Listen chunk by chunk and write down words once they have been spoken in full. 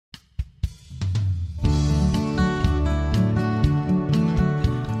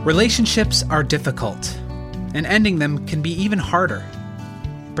Relationships are difficult, and ending them can be even harder.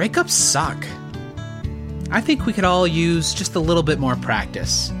 Breakups suck. I think we could all use just a little bit more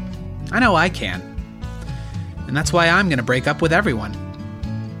practice. I know I can. And that's why I'm going to break up with everyone.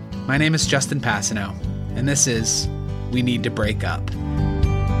 My name is Justin Passano, and this is We Need to Break Up.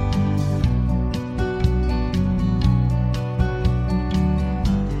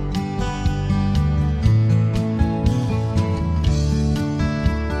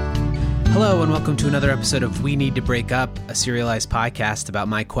 Hello and welcome to another episode of We Need to Break Up, a serialized podcast about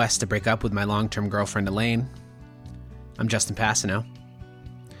my quest to break up with my long-term girlfriend Elaine. I'm Justin Passano.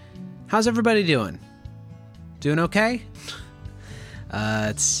 How's everybody doing? Doing okay?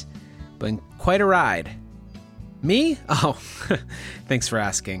 It's been quite a ride. Me? Oh, thanks for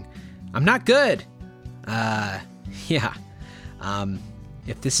asking. I'm not good. Yeah.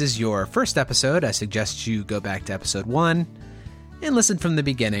 If this is your first episode, I suggest you go back to episode 1 and listen from the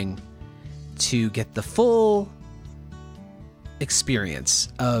beginning to get the full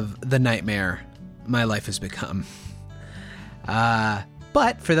experience of the nightmare my life has become.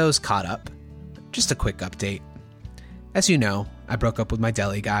 But for those caught up, just a quick update. As you know, I broke up with my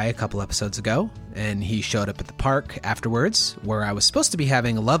deli guy a couple episodes ago, and he showed up at the park afterwards, where I was supposed to be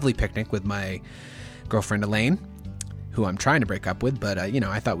having a lovely picnic with my girlfriend Elaine, who I'm trying to break up with, but,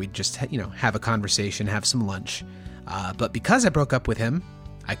 I thought we'd just, have a conversation, have some lunch. But because I broke up with him,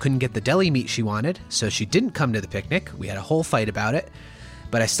 I couldn't get the deli meat she wanted, so she didn't come to the picnic. We had a whole fight about it,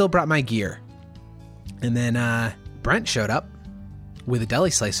 but I still brought my gear. And then Brent showed up with a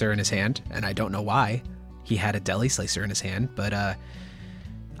deli slicer in his hand, and I don't know why he had a deli slicer in his hand, but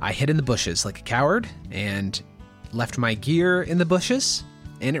I hid in the bushes like a coward and left my gear in the bushes,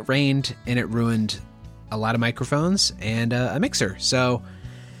 and it rained, and it ruined a lot of microphones and a mixer. So,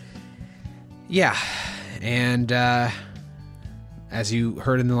 yeah, and as you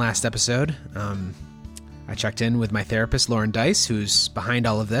heard in the last episode, I checked in with my therapist, Lauren Dice, who's behind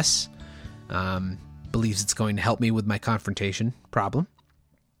all of this, believes it's going to help me with my confrontation problem.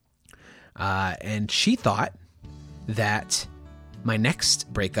 And she thought that my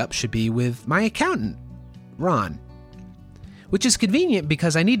next breakup should be with my accountant, Ron, which is convenient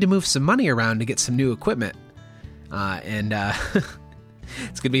because I need to move some money around to get some new equipment. And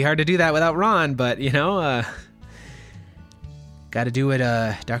it's going to be hard to do that without Ron, but, got to do what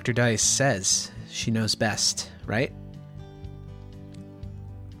Dr. Dice says. She knows best, right?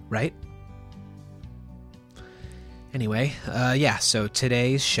 Right? Anyway, so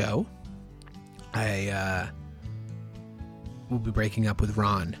today's show, I will be breaking up with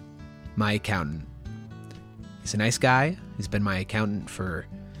Ron, my accountant. He's a nice guy. He's been my accountant for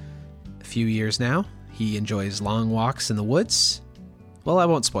a few years now. He enjoys long walks in the woods. Well, I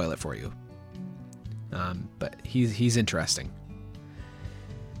won't spoil it for you. But he's interesting.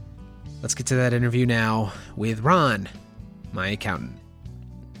 Let's get to that interview now with Ron, my accountant.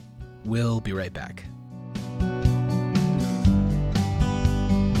 We'll be right back.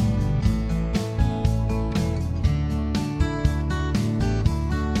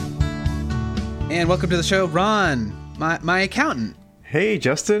 And welcome to the show, Ron, my accountant. Hey,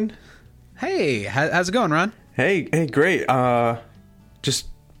 Justin. Hey, how's it going, Ron? Hey, great. Just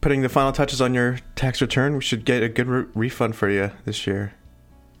putting the final touches on your tax return. We should get a good refund for you this year.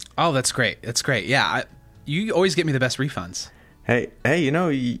 Oh, that's great. That's great. Yeah, you always get me the best refunds. Hey,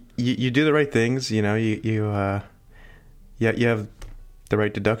 you do the right things. You have the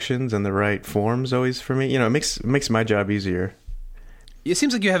right deductions and the right forms always for me. It makes my job easier. It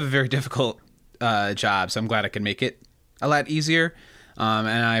seems like you have a very difficult job, so I'm glad I can make it a lot easier.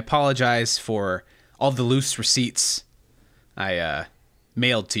 And I apologize for all the loose receipts I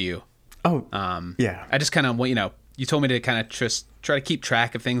mailed to you. Oh, yeah. I just kind of, you told me to kind of just try to keep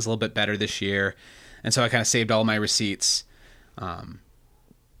track of things a little bit better this year. And so I kind of saved all my receipts. And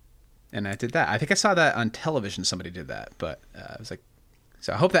I did that. I think I saw that on television. Somebody did that, but I was like,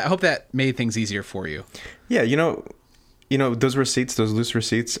 so I hope that made things easier for you. Yeah. Those receipts, those loose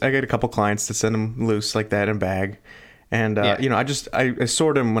receipts, I get a couple clients to send them loose like that in bag. And, I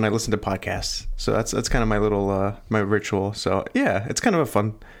sort them when I listen to podcasts. So that's kind of my little, my ritual. So yeah, it's kind of a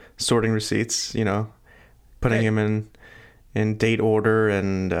fun sorting receipts, putting them in date order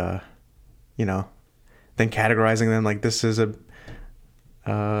and, then categorizing them like this is a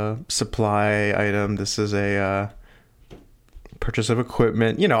supply item. This is a purchase of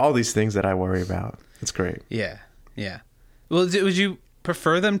equipment, all these things that I worry about. It's great. Yeah. Yeah. Well, would you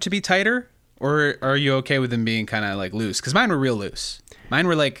prefer them to be tighter, or are you okay with them being kind of like loose? Because mine were real loose. Mine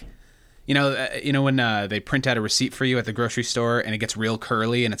were like, when they print out a receipt for you at the grocery store and it gets real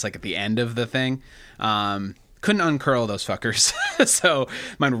curly and it's like at the end of the thing. Kind couldn't uncurl those fuckers. So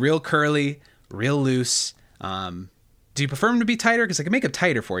mine real curly, real loose. Do you prefer them to be tighter? Because I can make them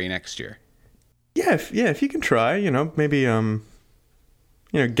tighter for you next year. Yeah, if you can try, maybe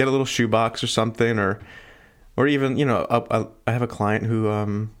get a little shoebox or something, or even I have a client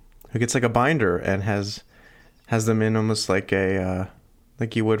who gets like a binder and has them in almost like a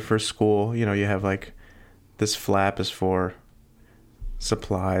like you would for school. You have like this flap is for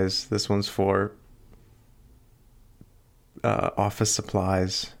supplies, this one's for office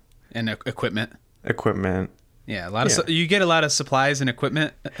supplies and equipment. Yeah, you get a lot of supplies and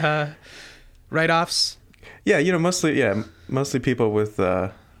equipment write-offs. Yeah, mostly people with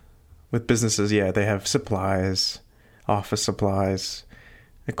businesses. Yeah, they have supplies, office supplies,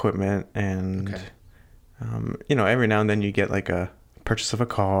 equipment, and every now and then you get like a purchase of a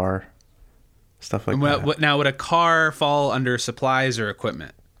car, stuff like that. Now, would a car fall under supplies or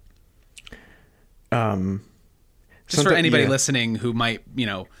equipment? Just for anybody listening who might,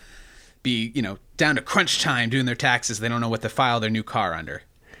 be, down to crunch time doing their taxes. They don't know what to file their new car under.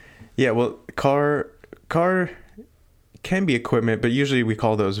 Yeah, well, car can be equipment, but usually we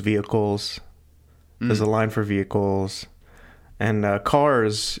call those vehicles. There's a line for vehicles. And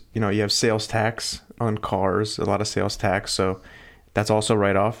cars, you have sales tax on cars, a lot of sales tax. So that's also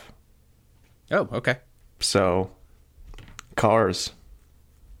write-off. Oh, okay. So cars.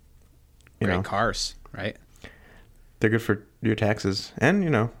 Great cars, right? They're good for your taxes. And,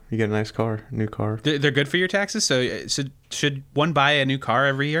 you get a nice car, new car. They're good for your taxes? So should one buy a new car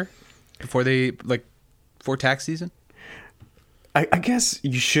every year before tax season? I guess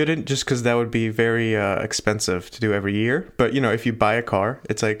you shouldn't, just because that would be very expensive to do every year. But, if you buy a car,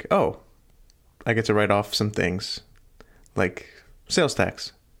 it's like, oh, I get to write off some things like sales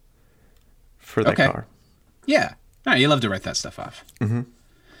tax for that car. Yeah. All right, you love to write that stuff off. Mm-hmm.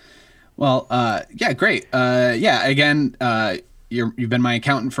 Well, yeah, great. Again, you've been my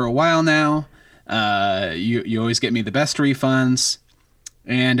accountant for a while now. You always get me the best refunds.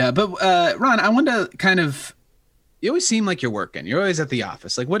 And but Ron, I wanted to kind of, you always seem like you're working. You're always at the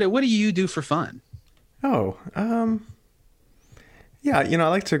office. Like, what do you do for fun? Oh, yeah, I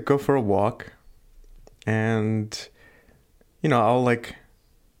like to go for a walk, and I'll like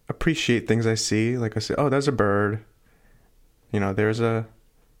appreciate things I see. Like I say, oh, there's a bird. There's a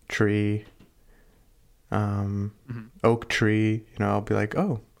tree, oak tree. I'll be like,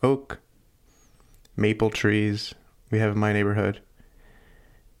 oh, oak, maple trees we have in my neighborhood.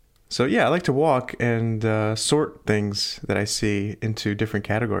 So yeah, I like to walk and sort things that I see into different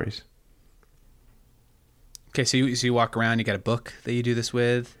categories. Okay, so you walk around. You got a book that you do this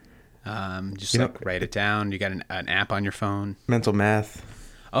with. Just write it down. You got an app on your phone. Mental math.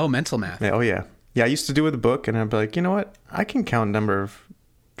 Oh, mental math. Yeah, oh yeah. Yeah, I used to do with a book, and I'd be like, you know what? I can count a number of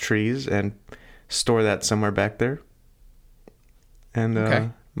trees and store that somewhere back there.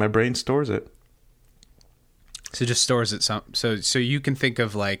 And my brain stores it. So it just stores it so you can think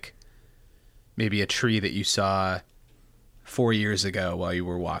of like maybe a tree that you saw 4 years ago while you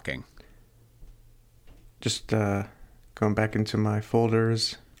were walking. Just going back into my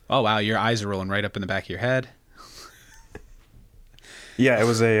folders. Oh wow, your eyes are rolling right up in the back of your head. Yeah, it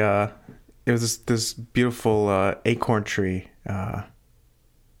was this beautiful acorn tree, and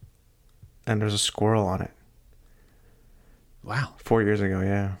there's a squirrel on it. Wow. 4 years ago,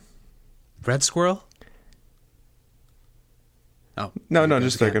 yeah. Red squirrel? Oh. No,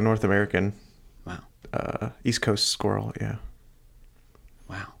 just like a North American. Wow. East Coast squirrel, yeah.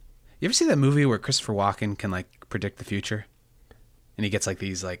 Wow. You ever see that movie where Christopher Walken can like predict the future? And he gets like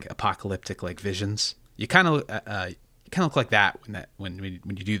these like apocalyptic like visions. You kind of look like that when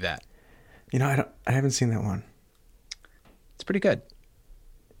you do that. I haven't seen that one. It's pretty good.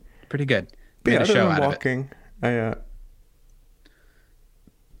 Pretty good. But Made yeah, a show other than out walking, of it. I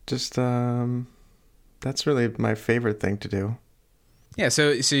just that's really my favorite thing to do. Yeah,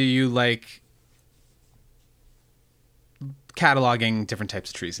 so you like cataloging different types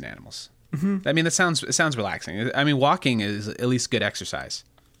of trees and animals. Mm-hmm. I mean, it sounds relaxing. I mean, walking is at least good exercise.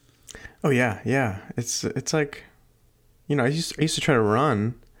 Oh yeah. It's like, I used to try to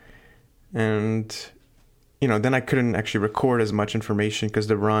run, and then I couldn't actually record as much information because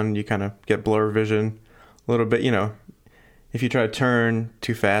the run you kind of get blur vision a little bit. If you try to turn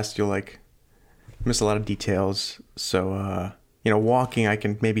too fast, you'll like miss a lot of details. So walking I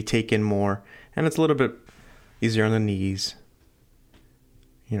can maybe take in more, and it's a little bit easier on the knees.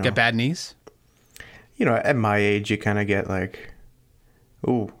 Get bad knees? At my age, you kind of get like,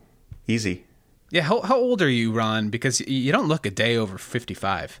 ooh, easy. Yeah, how old are you, Ron? Because you don't look a day over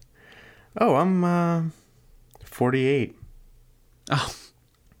 55. Oh, I'm 48. Oh,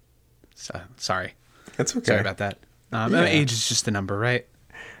 sorry. It's okay. Sorry about that. Age is just a number, right?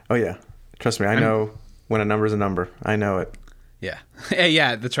 Oh yeah, trust me. I know when a number's a number. I know it. Yeah,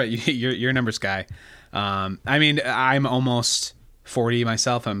 yeah, that's right. You're a numbers guy. I mean, I'm almost 40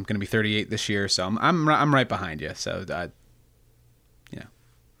 myself. I'm going to be 38 this year, so I'm right behind you. So, yeah.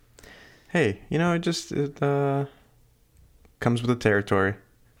 Hey, it comes with the territory,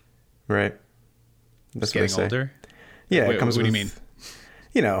 right? That's what I say. Older? Yeah, it comes. What do you mean?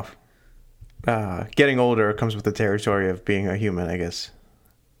 Getting older comes with the territory of being a human, I guess.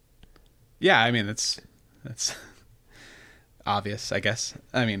 Yeah, I mean that's obvious, I guess.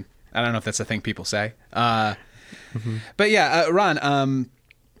 I mean, I don't know if that's a thing people say. But yeah, Ron.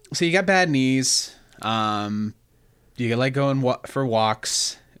 So you got bad knees. You like going for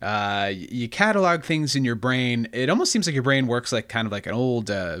walks. You catalog things in your brain. It almost seems like your brain works like kind of like an old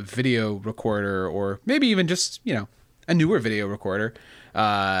video recorder, or maybe even just a newer video recorder,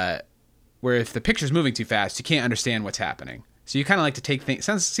 where if the picture's moving too fast, you can't understand what's happening. So you kind of like to take things.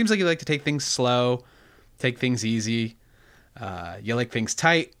 Seems like you like to take things slow, take things easy. You like things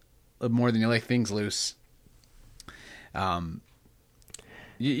tight a little more than you like things loose.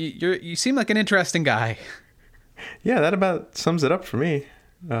 You seem like an interesting guy. Yeah, that about sums it up for me.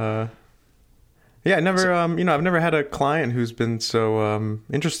 Yeah, I've never had a client who's been so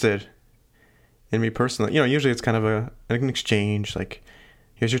interested in me personally. Usually it's kind of an exchange, like,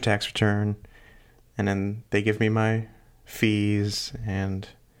 here's your tax return, and then they give me my fees, and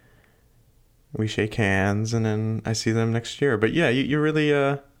we shake hands, and then I see them next year. But yeah, you really,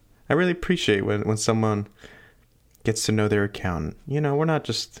 I really appreciate when someone gets to know their accountant. We're not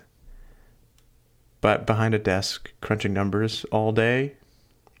just behind a desk crunching numbers all day.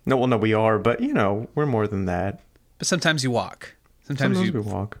 No, we are, but we're more than that. But sometimes you walk. Sometimes we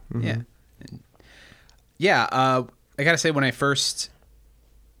walk. Mm-hmm. Yeah. Yeah. I gotta say, when I first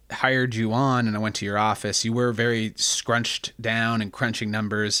hired you on and I went to your office, you were very scrunched down and crunching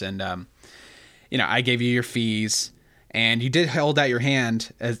numbers, and I gave you your fees, and you did hold out your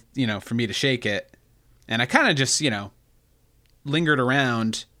hand as for me to shake it, and I kind of just lingered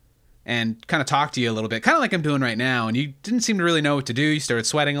around and kind of talked to you a little bit, kind of like I'm doing right now, and you didn't seem to really know what to do. You started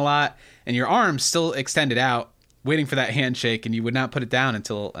sweating a lot, and your arms still extended out, waiting for that handshake, and you would not put it down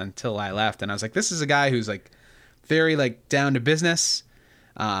until I left. And I was like, this is a guy who's like very like down to business.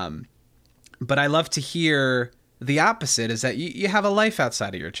 But I love to hear the opposite, is that you have a life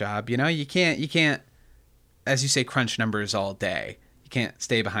outside of your job. You can't, as you say, crunch numbers all day. You can't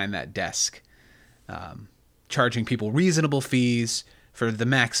stay behind that desk, charging people reasonable fees for the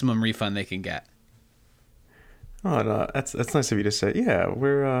maximum refund they can get. Oh, no, that's nice of you to say. Yeah,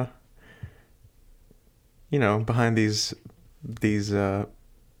 we're behind these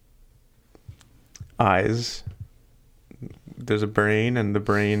eyes, there's a brain, and the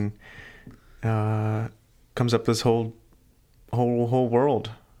brain comes up this whole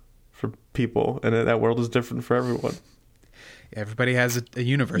world for people, and that world is different for everyone. Everybody has a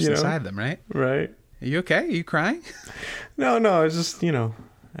universe inside them, right? Right. Are you okay? Are you crying? No, it's just,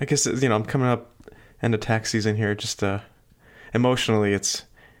 I guess, I'm coming up end of tax season here. Just emotionally, it's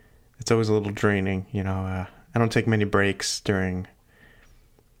always a little draining. I don't take many breaks during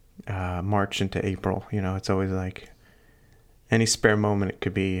March into April. It's always like any spare moment it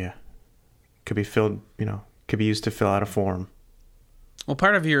could be filled, could be used to fill out a form. Well,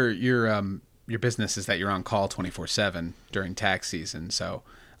 part of your business is that you're on call 24/7 during tax season. So,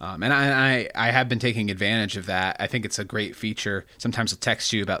 and I have been taking advantage of that. I think it's a great feature. Sometimes I'll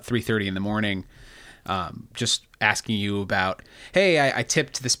text you about 3:30 in the morning, just asking you about, hey, I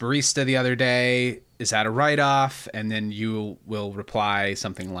tipped this barista the other day. Is that a write-off? And then you will reply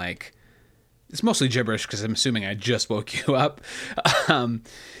something like, it's mostly gibberish because I'm assuming I just woke you up.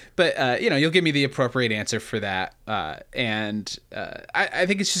 But you'll give me the appropriate answer for that. And I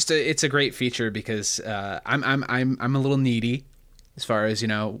think it's a great feature because I'm a little needy as far as,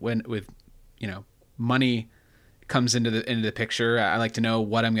 when with money comes into the picture. I like to know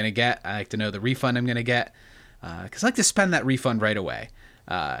what I'm going to get. I like to know the refund I'm going to get, because I like to spend that refund right away.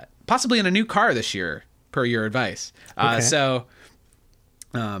 Possibly in a new car this year, per your advice. Okay. So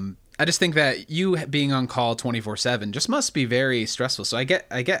I just think that you being on call 24/7 just must be very stressful. So I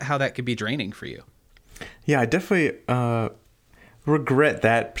get how that could be draining for you. Yeah, I definitely regret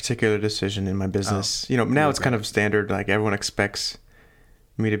that particular decision in my business. Now it's kind of standard. Like, everyone expects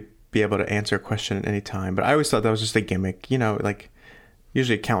me to be able to answer a question at any time. But I always thought that was just a gimmick. Like,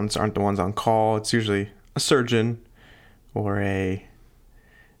 usually accountants aren't the ones on call. It's usually a surgeon or a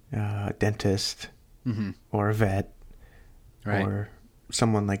dentist, mm-hmm. or a vet, right, or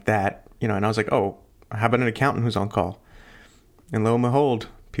someone like that. And I was like, oh, how about an accountant who's on call? And lo and behold,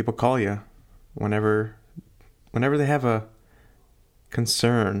 people call you whenever they have a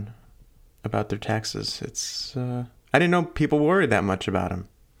concern about their taxes. It's I didn't know people worried that much about them.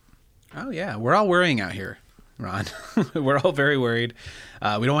 Oh yeah, we're all worrying out here, Ron. We're all very worried.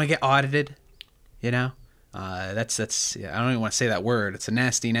 We don't want to get audited, you know. That's yeah, I don't even want to say that word. It's a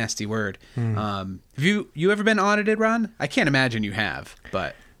nasty, nasty word. Have you ever been audited, Ron? I can't imagine you have,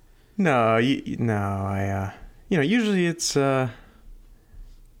 but no, I usually it's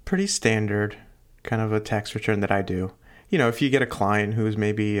pretty standard kind of a tax return that I do. If you get a client who's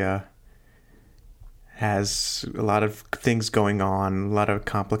maybe has a lot of things going on, a lot of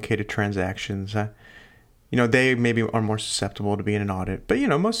complicated transactions, they maybe are more susceptible to being an audit. But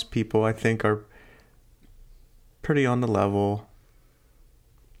most people I think are pretty on the level.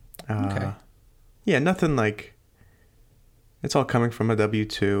 Okay. Yeah, nothing like. It's all coming from a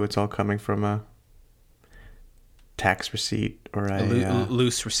W-2. It's all coming from a tax receipt or a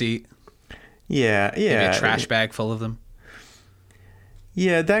loose receipt. Yeah. Maybe a trash bag full of them.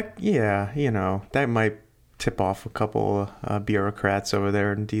 Yeah, that might tip off a couple bureaucrats over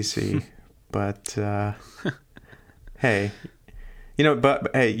there in DC. But hey,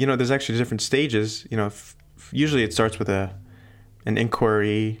 there's actually different stages. Usually it starts with an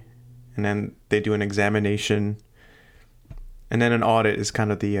inquiry, and then they do an examination, and then an audit is kind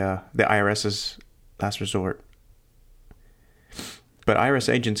of the IRS's last resort. But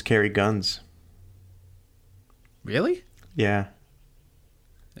IRS agents carry guns. Really? Yeah.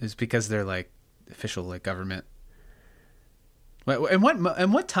 It's because they're like official like government. And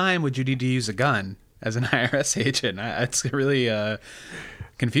what time would you need to use a gun as an IRS agent? It's really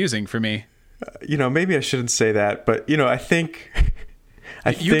confusing for me. Maybe I shouldn't say that, but I think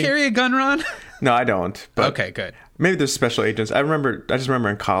you carry a gun, Ron? No, I don't. But okay, good. Maybe there's special agents. I just remember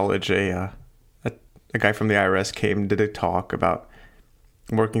in college a guy from the IRS came and did a talk about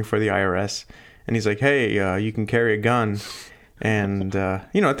working for the IRS, and he's like, "Hey, you can carry a gun." And, I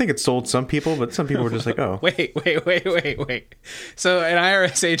think it sold some people, but some people were just like, oh. Wait. So an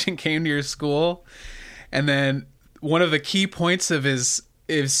IRS agent came to your school, and then one of the key points of his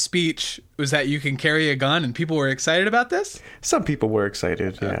speech was that you can carry a gun, and people were excited about this? Some people were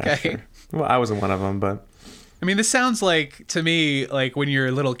excited, yeah. Okay. Sure. Well, I wasn't one of them, but... I mean, this sounds like, to me, like when you're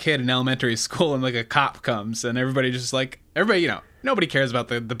a little kid in elementary school and like a cop comes, and everybody, nobody cares about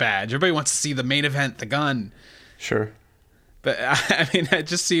the badge. Everybody wants to see the main event, the gun. Sure. But I mean, it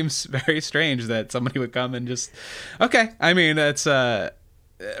just seems very strange that somebody would come and just, okay. I mean, that's Ron.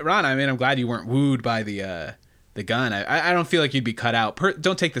 I mean, I'm glad you weren't wooed by the gun. I don't feel like you'd be cut out.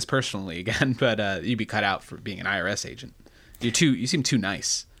 Don't take this personally again, but you'd be cut out for being an IRS agent. You seem too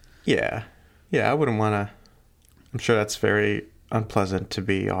nice. Yeah, I wouldn't want to. I'm sure that's very unpleasant to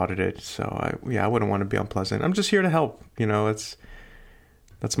be audited. So I wouldn't want to be unpleasant. I'm just here to help.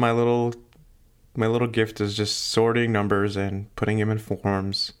 That's my little gift is just sorting numbers and putting them in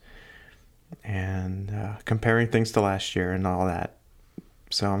forms and comparing things to last year and all that.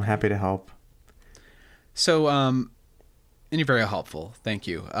 So I'm happy to help. So, and you're very helpful. Thank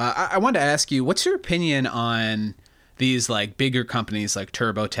you. I wanted to ask you, what's your opinion on these like bigger companies like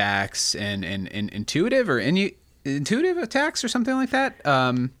TurboTax and Intuitive or Intuitive Tax or something like that?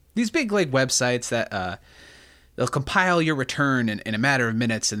 These big like websites that they'll compile your return in a matter of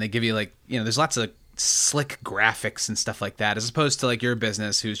minutes, and they give you like, there's lots of slick graphics and stuff like that, as opposed to like your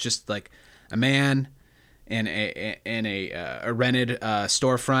business, who's just like a man in a rented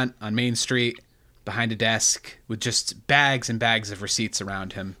storefront on Main Street behind a desk with just bags and bags of receipts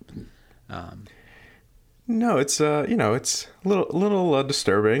around him. No, it's it's a little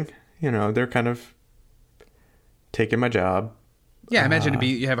disturbing. They're kind of taking my job. Yeah, I imagine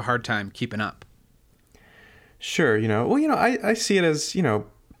you have a hard time keeping up. Sure, well, I see it as,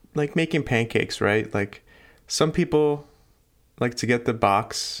 like making pancakes, right? Like some people like to get the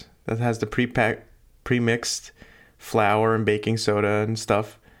box that has the pre-mixed flour and baking soda and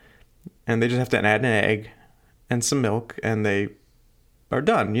stuff, and they just have to add an egg and some milk, and they are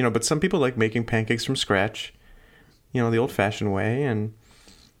done, but some people like making pancakes from scratch, the old-fashioned way, and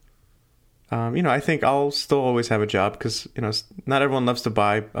I think I'll still always have a job because, not everyone loves to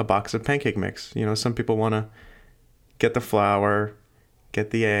buy a box of pancake mix. Some people want to get the flour, get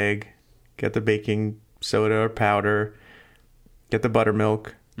the egg, get the baking soda or powder, get the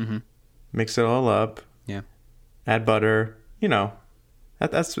buttermilk, mix it all up, add butter.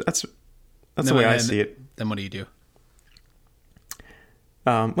 That's the way I see it. Then what do you do?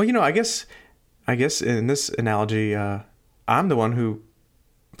 Well, I guess in this analogy, I'm the one who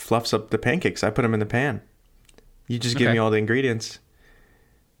fluffs up the pancakes. I put them in the pan. You just give me all the ingredients,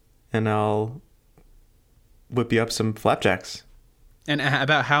 and I'll whip you up some flapjacks. And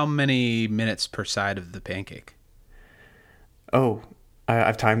about how many minutes per side of the pancake? Oh,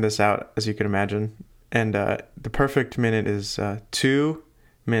 I've timed this out, as you can imagine. And the perfect minute is 2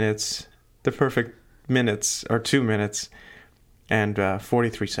 minutes. The perfect minutes are 2 minutes and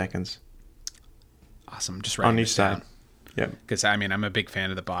 43 seconds. Awesome. Just writing on each side. Yeah. Because, I mean, I'm a big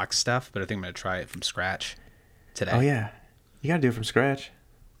fan of the box stuff, but I think I'm going to try it from scratch today. Oh, yeah. You got to do it from scratch.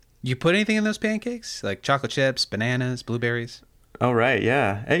 You put anything in those pancakes? Like chocolate chips, bananas, blueberries? Oh, right.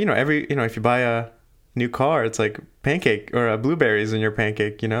 Yeah. And, if you buy a new car, it's like pancake or blueberries in your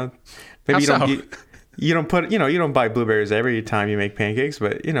pancake, Maybe you don't buy blueberries every time you make pancakes,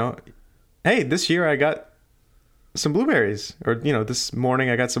 but, hey, this year I got some blueberries, or, this morning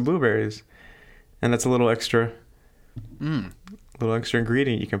I got some blueberries. And that's a little extra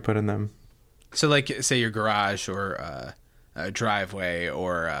ingredient you can put in them. So, like, say your garage or a driveway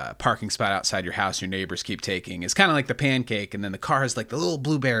or a parking spot outside your house your neighbors keep taking is kind of like the pancake, and then the car is like the little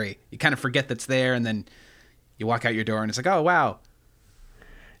blueberry. You kind of forget that's there, and then you walk out your door, and it's like, oh, wow.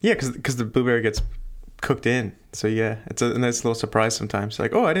 Yeah, because the blueberry gets cooked in. So, yeah, it's a nice little surprise sometimes.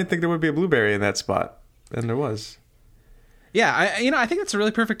 Like, oh, I didn't think there would be a blueberry in that spot. And there was. Yeah, I think that's a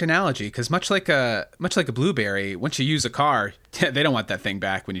really perfect analogy, because much like a blueberry, once you use a car, they don't want that thing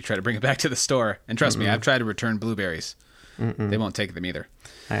back when you try to bring it back to the store. And trust me, I've tried to return blueberries. They won't take them either.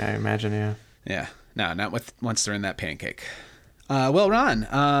 I imagine, yeah. Yeah, no, not once they're in that pancake. Well, Ron,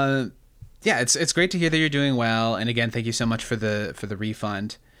 yeah, it's great to hear that you're doing well, and again, thank you so much for the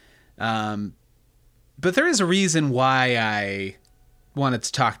refund. But there is a reason why I wanted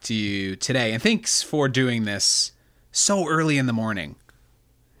to talk to you today, and thanks for doing this so early in the morning.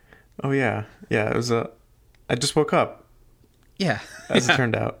 Oh, yeah. Yeah, it was I just woke up. Yeah. As it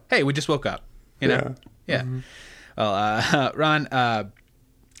turned out. Hey, we just woke up, you know? Yeah. Mm-hmm. Well, Ron, I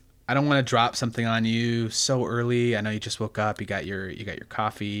don't want to drop something on you so early. I know you just woke up. You got your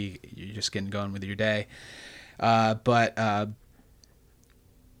coffee. You're just getting going with your day. But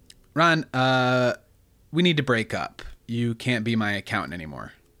Ron, we need to break up. You can't be my accountant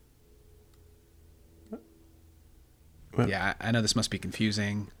anymore. Well, yeah, I know this must be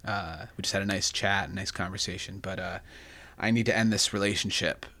confusing. We just had a nice chat, a nice conversation, but I need to end this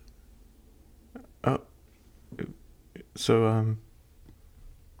relationship. Oh, so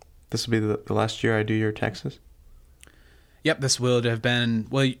this will be the last year I do your taxes? Yep, this would have been,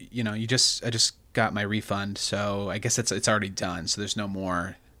 well, I just got my refund, so I guess it's already done. So there's no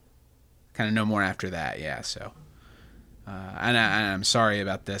more after that. Yeah. So, and I'm sorry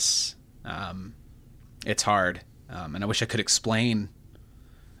about this. It's hard. And I wish I could explain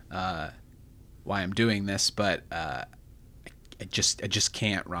why I'm doing this, but I just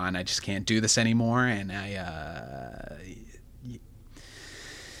can't, Ron. I just can't do this anymore, and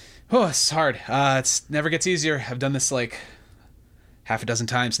it's hard. It never gets easier. I've done this like half a dozen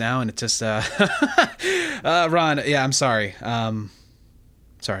times now, and it just Ron. Yeah, I'm sorry.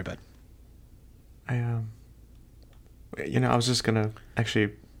 Sorry, bud. I was just gonna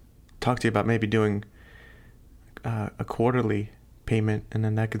actually talk to you about maybe doing a quarterly payment, and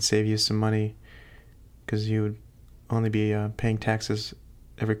then that could save you some money, because you would only be paying taxes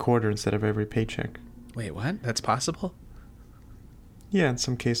every quarter instead of every paycheck. Wait, what? That's possible? Yeah, in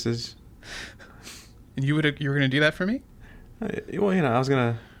some cases. And you were going to do that for me? Well, I was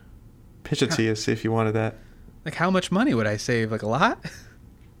going to pitch it to you, see if you wanted that. Like, how much money would I save? Like, a lot?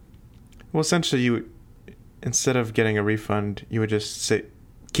 Well, essentially, instead of getting a refund, you would just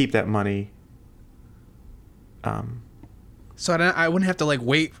keep that money. So I wouldn't have to like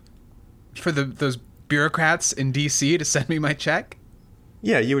wait for those bureaucrats in DC to send me my check?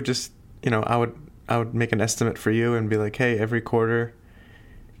 Yeah, you would just, I would make an estimate for you and be like, hey, every quarter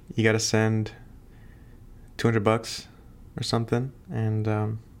you got to send $200 or something. And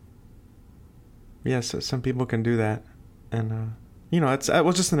so some people can do that. And it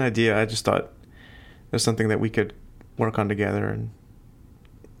was just an idea. I just thought there's something that we could work on together. And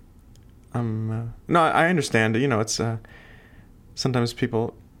no, I understand. It's sometimes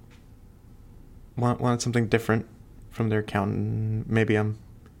people want something different from their accountant. Maybe I'm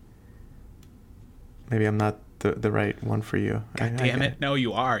not the right one for you. God damn it! No,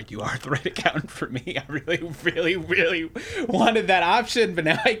 you are. You are the right accountant for me. I really, really, really wanted that option, but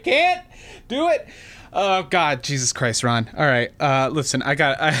now I can't do it. Oh God, Jesus Christ, Ron. All right, listen,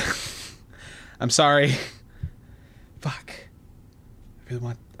 I'm sorry. Fuck.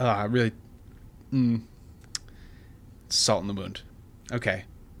 I really salt in the wound. Okay.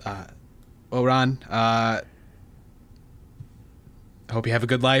 Well, Ron, I hope you have a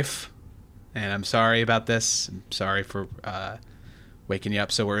good life, and I'm sorry about this. I'm sorry for waking you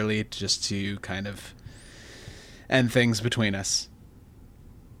up so early just to kind of end things between us.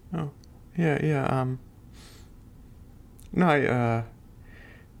 Oh, yeah. No,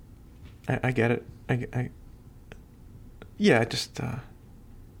 I get it. Yeah, just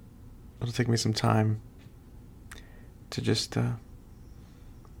it'll take me some time to just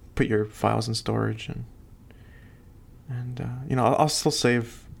put your files in storage, and I'll still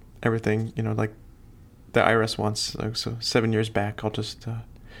save everything, like the IRS wants. Like, so 7 years back, I'll just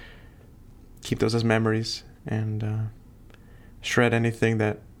keep those as memories and shred anything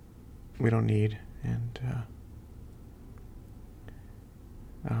that we don't need, and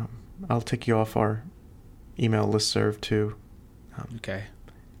I'll take you off our email listserv too. Okay.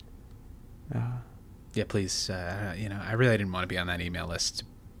 Yeah, please. I really didn't want to be on that email list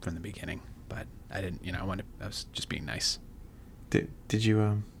from the beginning, but I didn't. I was just being nice. Did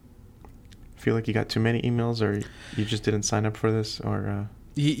you feel like you got too many emails, or you just didn't sign up for this, or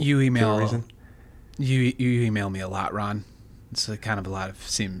you email you email me a lot, Ron. It's kind of a lot of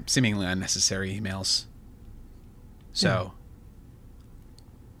seemingly unnecessary emails. So,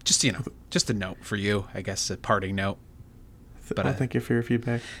 just a note for you, I guess, a parting note. But thank you for your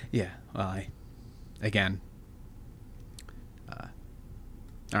feedback. Yeah. Well,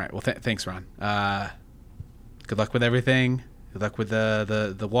 all right. Well, thanks, Ron. Good luck with everything. Good luck with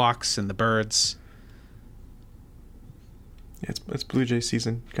the walks and the birds. Yeah, it's Blue Jay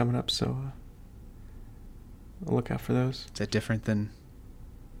season coming up, so I'll look out for those. Is that different than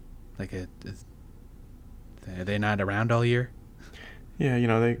are they not around all year? Yeah,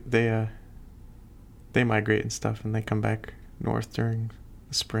 they migrate and stuff, and they come back north during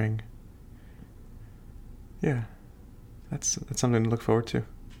the spring. Yeah, that's something to look forward to.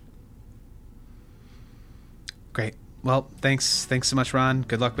 Great. Well, thanks so much, Ron.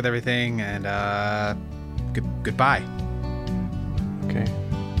 Good luck with everything, and goodbye. Okay.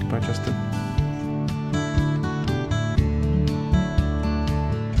 Goodbye, Justin.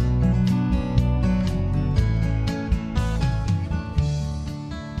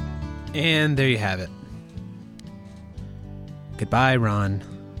 And there you have it. Goodbye, Ron.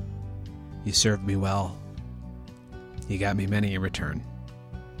 You served me well. You got me many in return.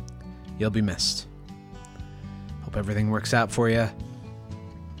 You'll be missed. Hope everything works out for you.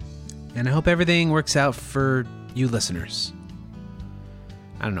 And I hope everything works out for you listeners.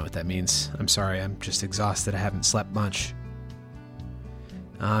 I don't know what that means. I'm sorry, I'm just exhausted. I haven't slept much.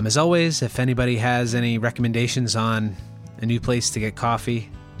 As always, if anybody has any recommendations on a new place to get coffee,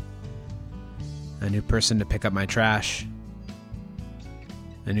 a new person to pick up my trash,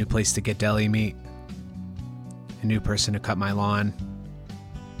 a new place to get deli meat, a new person to cut my lawn,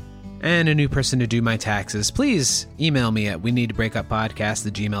 and a new person to do my taxes, please email me at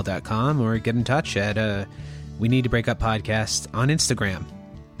weneedtobreakuppodcast@gmail.com or get in touch at We Need to Break Up Podcast on Instagram.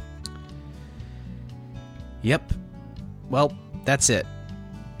 Yep. Well, that's it.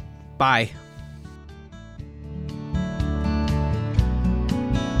 Bye.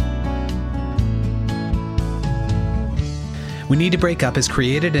 We Need to Break Up is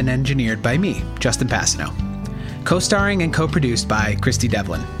created and engineered by me, Justin Passano. Co-starring and co-produced by Christy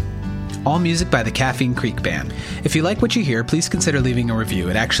Devlin. All music by the Caffeine Creek Band. If you like what you hear, please consider leaving a review.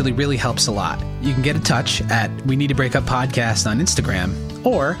 It actually really helps a lot. You can get in touch at We Need to Break Up Podcast on Instagram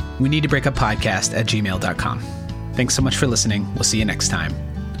or We Need to Break Up Podcast at gmail.com. Thanks so much for listening. We'll see you next time.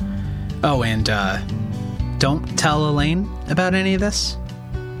 Oh, and don't tell Elaine about any of this.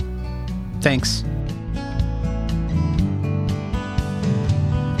 Thanks.